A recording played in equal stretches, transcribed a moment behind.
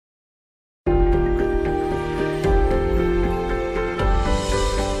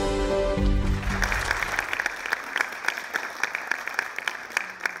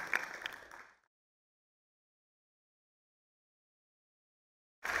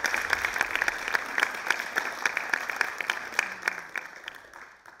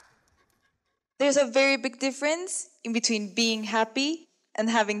There's a very big difference in between being happy and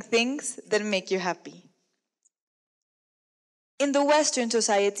having things that make you happy. In the Western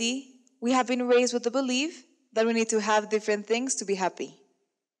society, we have been raised with the belief that we need to have different things to be happy.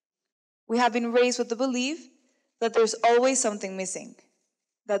 We have been raised with the belief that there's always something missing,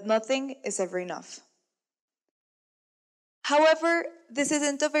 that nothing is ever enough. However, this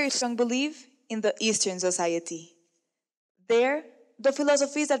isn't a very strong belief in the Eastern society. There, the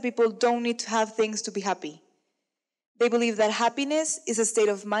philosophy is that people don't need to have things to be happy. They believe that happiness is a state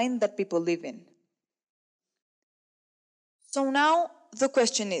of mind that people live in. So now, the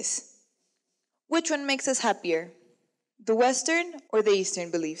question is, which one makes us happier? The Western or the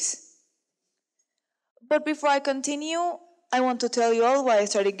Eastern beliefs? But before I continue, I want to tell you all why I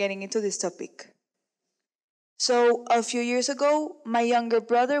started getting into this topic. So, a few years ago, my younger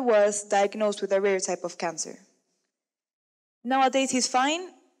brother was diagnosed with a rare type of cancer. Nowadays he's fine,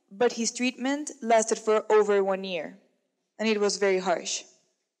 but his treatment lasted for over 1 year, and it was very harsh.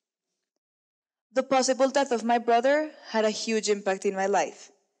 The possible death of my brother had a huge impact in my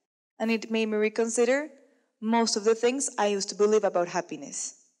life, and it made me reconsider most of the things I used to believe about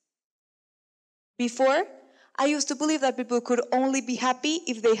happiness. Before, I used to believe that people could only be happy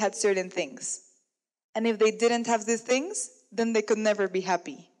if they had certain things. And if they didn't have these things, then they could never be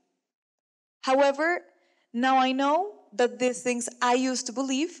happy. However, now I know that these things I used to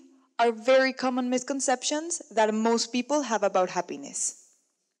believe are very common misconceptions that most people have about happiness.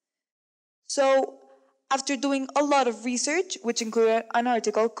 So, after doing a lot of research, which included an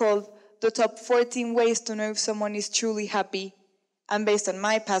article called "The Top 14 Ways to Know If Someone is Truly Happy," and based on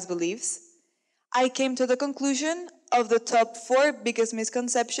my past beliefs, I came to the conclusion of the top 4 biggest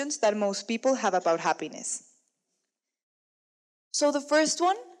misconceptions that most people have about happiness. So the first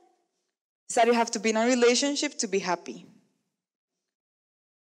one is that you have to be in a relationship to be happy.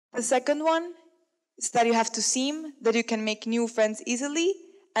 The second one is that you have to seem that you can make new friends easily,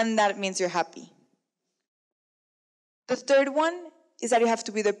 and that means you're happy. The third one is that you have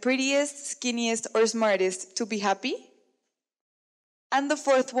to be the prettiest, skinniest, or smartest to be happy. And the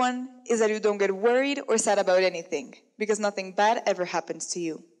fourth one is that you don't get worried or sad about anything, because nothing bad ever happens to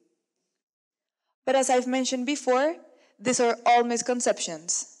you. But as I've mentioned before, these are all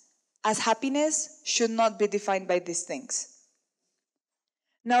misconceptions, as happiness should not be defined by these things.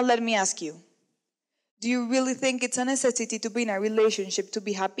 Now let me ask you, do you really think it's a necessity to be in a relationship to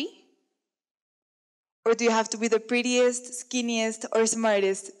be happy? Or do you have to be the prettiest, skinniest, or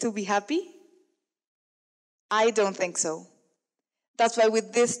smartest to be happy? I don't think so. That's why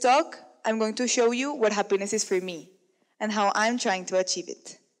with this talk, I'm going to show you what happiness is for me and how I'm trying to achieve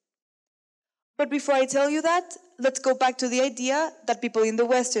it. But before I tell you that, let's go back to the idea that people in the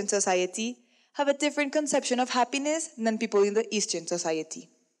Western society have a different conception of happiness than people in the Eastern society.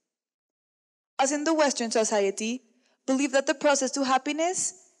 Us in the Western society believe that the process to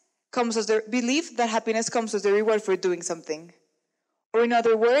happiness comes as the belief that happiness comes as the reward for doing something. Or in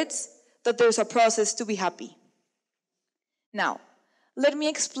other words, that there's a process to be happy. Now, let me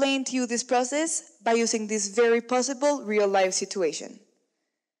explain to you this process by using this very possible real-life situation.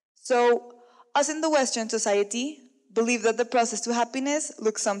 So, us in the Western society believe that the process to happiness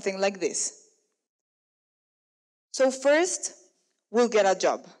looks something like this. So first, we'll get a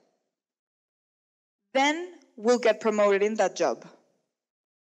job. Then, we'll get promoted in that job.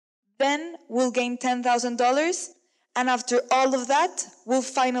 Then, we'll gain $10,000, and after all of that, we'll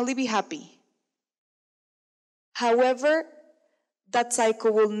finally be happy. However, that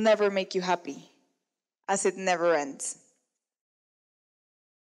cycle will never make you happy, as it never ends.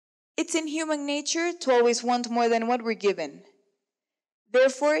 It's in human nature to always want more than what we're given.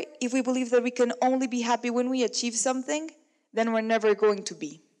 Therefore, if we believe that we can only be happy when we achieve something, then we're never going to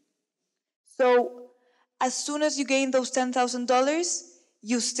be. So, as soon as you gain those $10,000,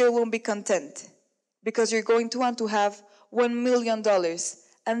 you still won't be content, because you're going to want to have $1 million,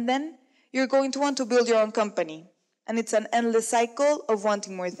 and then you're going to want to build your own company. And it's an endless cycle of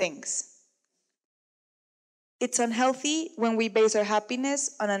wanting more things. It's unhealthy when we base our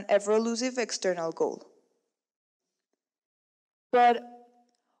happiness on an ever-elusive external goal. But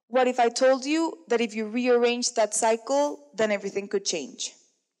what if I told you that if you rearrange that cycle, then everything could change?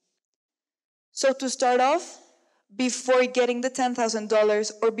 So to start off, before getting the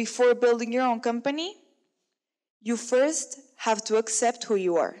 $10,000 or before building your own company, you first have to accept who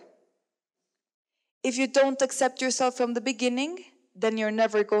you are. If you don't accept yourself from the beginning, then you're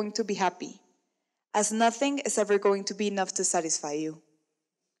never going to be happy, as nothing is ever going to be enough to satisfy you.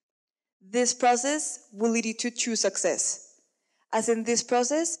 This process will lead you to true success, as in this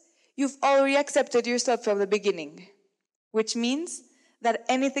process, you've already accepted yourself from the beginning, which means that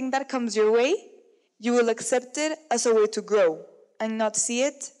anything that comes your way, you will accept it as a way to grow and not see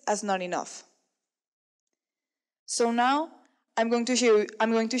it as not enough. So now, I'm going to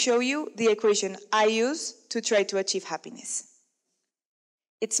show you the equation I use to try to achieve happiness.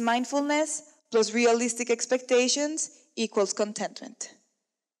 It's mindfulness plus realistic expectations equals contentment.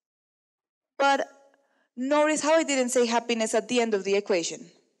 But notice how I didn't say happiness at the end of the equation.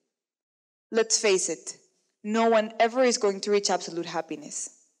 Let's face it, no one ever is going to reach absolute happiness.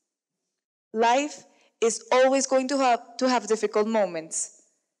 Life is always going to have difficult moments.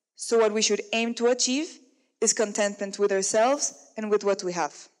 So what we should aim to achieve is contentment with ourselves and with what we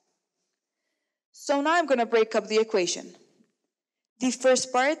have. So now I'm going to break up the equation. The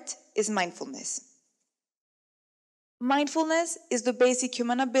first part is mindfulness. Mindfulness is the basic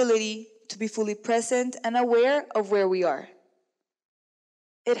human ability to be fully present and aware of where we are.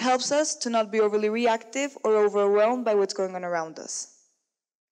 It helps us to not be overly reactive or overwhelmed by what's going on around us.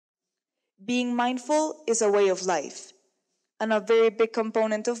 Being mindful is a way of life, and a very big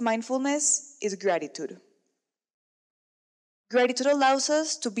component of mindfulness is gratitude. Gratitude allows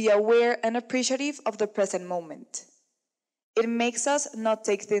us to be aware and appreciative of the present moment. It makes us not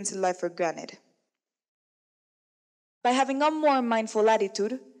take things in life for granted. By having a more mindful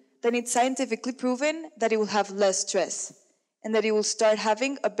attitude, then it's scientifically proven that you will have less stress and that you will start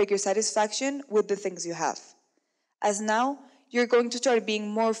having a bigger satisfaction with the things you have. As now, you're going to start being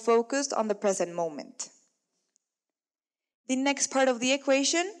more focused on the present moment. The next part of the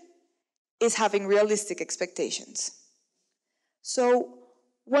equation is having realistic expectations. So,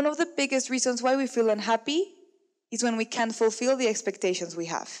 one of the biggest reasons why we feel unhappy is when we can't fulfill the expectations we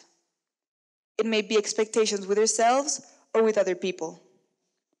have. It may be expectations with ourselves or with other people.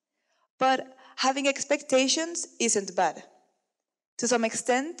 But having expectations isn't bad. To some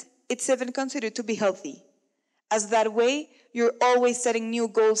extent, it's even considered to be healthy, as that way you're always setting new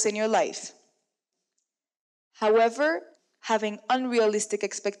goals in your life. However, having unrealistic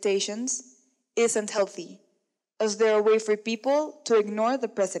expectations isn't healthy, as they're a way for people to ignore the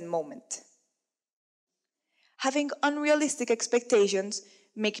present moment. Having unrealistic expectations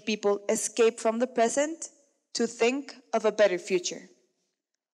make people escape from the present to think of a better future.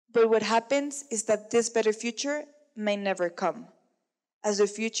 But what happens is that this better future may never come, as the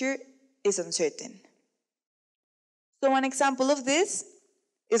future is uncertain. So an example of this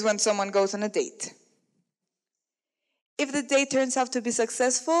is when someone goes on a date. If the date turns out to be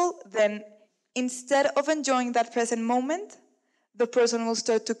successful, then instead of enjoying that present moment, the person will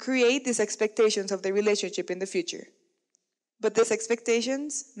start to create these expectations of the relationship in the future. But these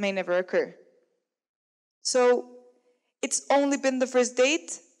expectations may never occur. So it's only been the first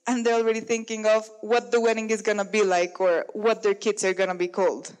date, and they're already thinking of what the wedding is going to be like or what their kids are going to be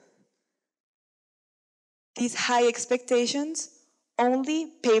called. These high expectations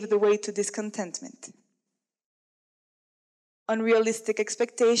only pave the way to discontentment. Unrealistic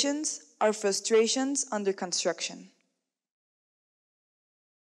expectations are frustrations under construction.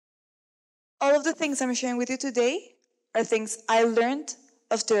 All of the things I'm sharing with you today are things I learned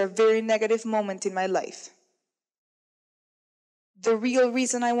after a very negative moment in my life. The real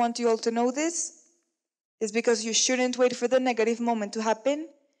reason I want you all to know this is because you shouldn't wait for the negative moment to happen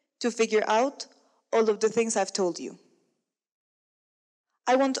to figure out all of the things I've told you.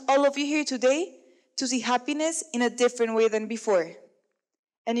 I want all of you here today to see happiness in a different way than before.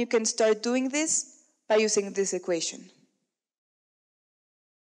 And you can start doing this by using this equation.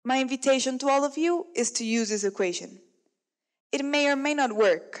 My invitation to all of you is to use this equation. It may or may not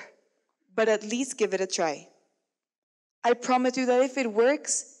work, but at least give it a try. I promise you that if it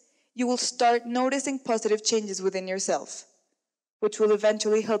works, you will start noticing positive changes within yourself, which will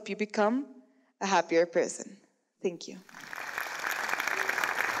eventually help you become a happier person. Thank you.